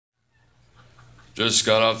Just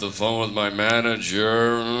got off the phone with my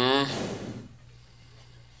manager.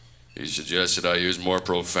 He suggested I use more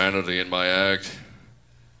profanity in my act.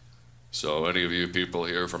 So any of you people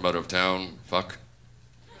here from out of town, fuck.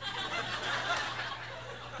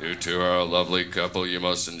 You two are a lovely couple. You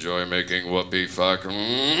must enjoy making whoopee fuck.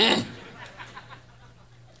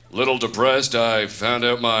 Little depressed, I found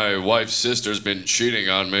out my wife's sister's been cheating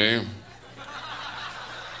on me.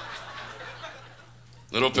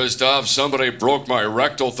 Little pissed off, somebody broke my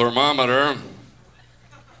rectal thermometer.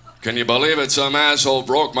 Can you believe it? Some asshole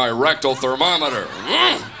broke my rectal thermometer.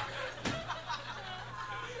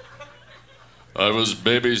 I was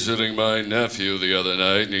babysitting my nephew the other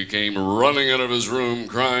night, and he came running out of his room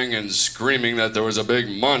crying and screaming that there was a big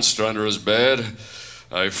monster under his bed.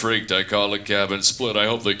 I freaked. I called a cab and split. I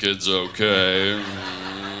hope the kid's okay.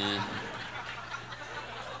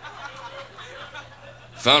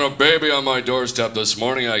 Found a baby on my doorstep this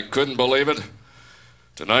morning. I couldn't believe it.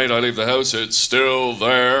 Tonight I leave the house, it's still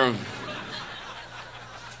there.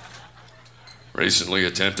 Recently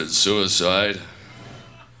attempted suicide.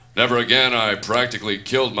 Never again, I practically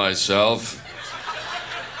killed myself.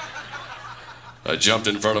 I jumped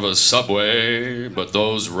in front of a Subway, but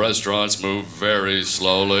those restaurants move very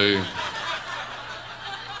slowly.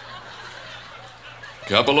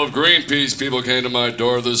 Couple of Greenpeace people came to my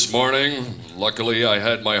door this morning. Luckily, I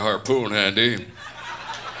had my harpoon handy.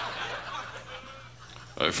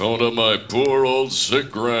 I phoned up my poor old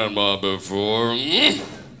sick grandma before.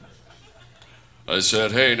 I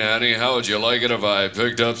said, hey, Nanny, how would you like it if I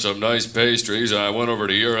picked up some nice pastries and I went over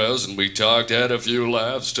to your house and we talked, had a few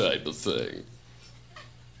laughs type of thing?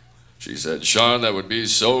 She said, Sean, that would be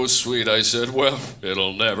so sweet. I said, well,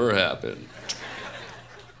 it'll never happen.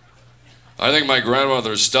 I think my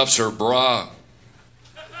grandmother stuffs her bra.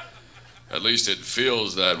 At least it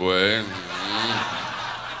feels that way.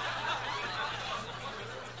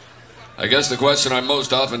 I guess the question I'm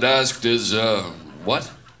most often asked is,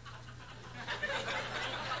 what?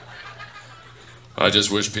 I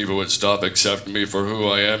just wish people would stop accepting me for who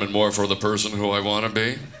I am and more for the person who I want to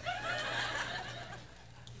be.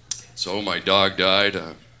 So my dog died.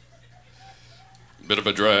 A bit of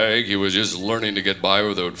a drag. He was just learning to get by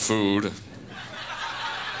without food.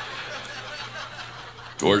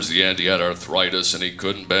 Towards the end, he had arthritis and he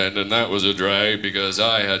couldn't bend, and that was a drag because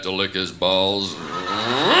I had to lick his balls.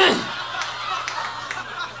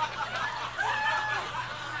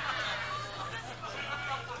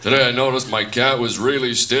 Today I noticed my cat was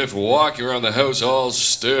really stiff, walking around the house all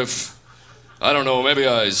stiff. I don't know, maybe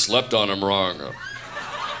I slept on him wrong.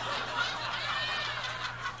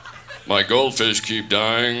 My goldfish keep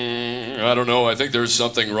dying. I don't know, I think there's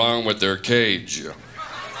something wrong with their cage.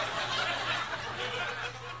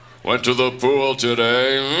 Went to the pool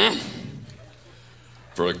today.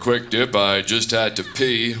 For a quick dip, I just had to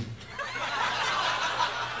pee.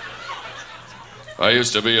 I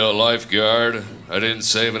used to be a lifeguard. I didn't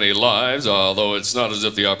save any lives, although it's not as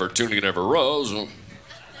if the opportunity never rose.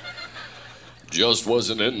 Just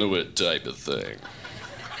wasn't into it type of thing.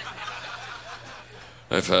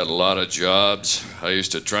 I've had a lot of jobs. I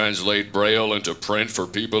used to translate Braille into print for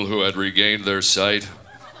people who had regained their sight.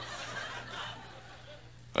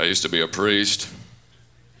 I used to be a priest.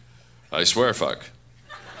 I swear fuck.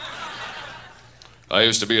 I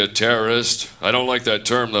used to be a terrorist. I don't like that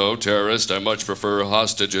term though, terrorist. I much prefer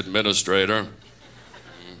hostage administrator.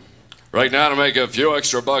 Right now, to make a few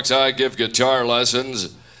extra bucks, I give guitar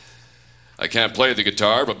lessons. I can't play the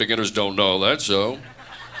guitar, but beginners don't know that, so.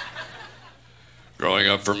 Growing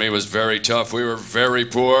up for me was very tough. We were very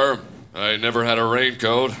poor. I never had a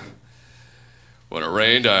raincoat. When it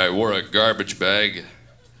rained, I wore a garbage bag.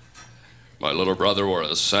 My little brother wore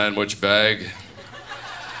a sandwich bag.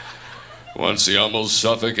 Once he almost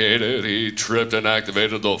suffocated, he tripped and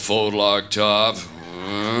activated the full log top.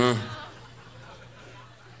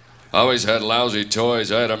 I always had lousy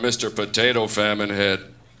toys. I had a Mr. Potato Famine head.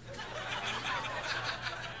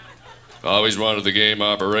 I always wanted the game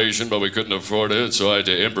Operation, but we couldn't afford it, so I had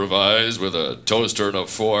to improvise with a toaster and a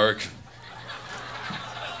fork.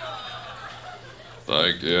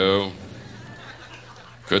 Thank you.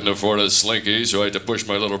 Couldn't afford a slinky, so I had to push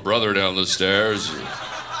my little brother down the stairs.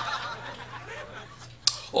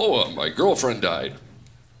 Oh, my girlfriend died.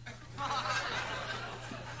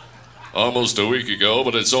 Almost a week ago,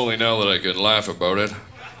 but it's only now that I can laugh about it.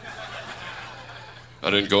 I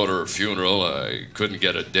didn't go to her funeral. I couldn't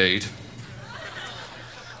get a date.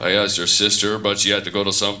 I asked her sister, but she had to go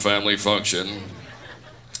to some family function.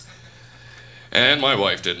 And my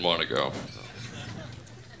wife didn't want to go.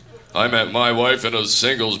 I met my wife in a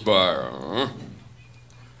singles bar.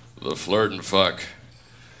 The flirt and fuck.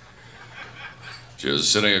 She was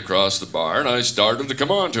sitting across the bar, and I started to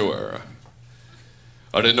come on to her.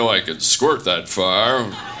 I didn't know I could squirt that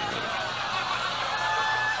far.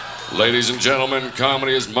 Ladies and gentlemen,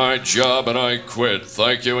 comedy is my job, and I quit.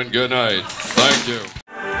 Thank you and good night. Thank you.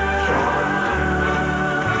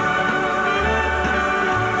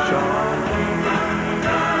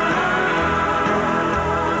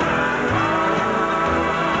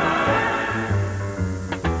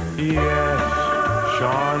 Yes,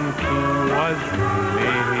 Sean Keane was really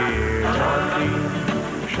here. Sean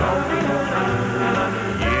Keane was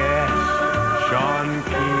really here. Yes, Sean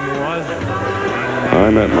Keane was really here.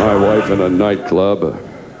 I met my wife in a nightclub.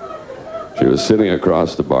 She was sitting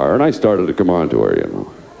across the bar, and I started to come on to her, you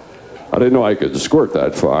know. I didn't know I could squirt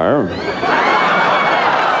that far.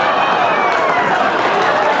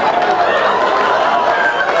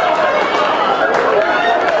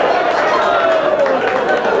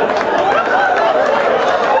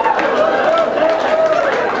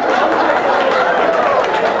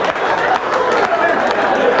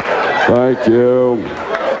 Thank you.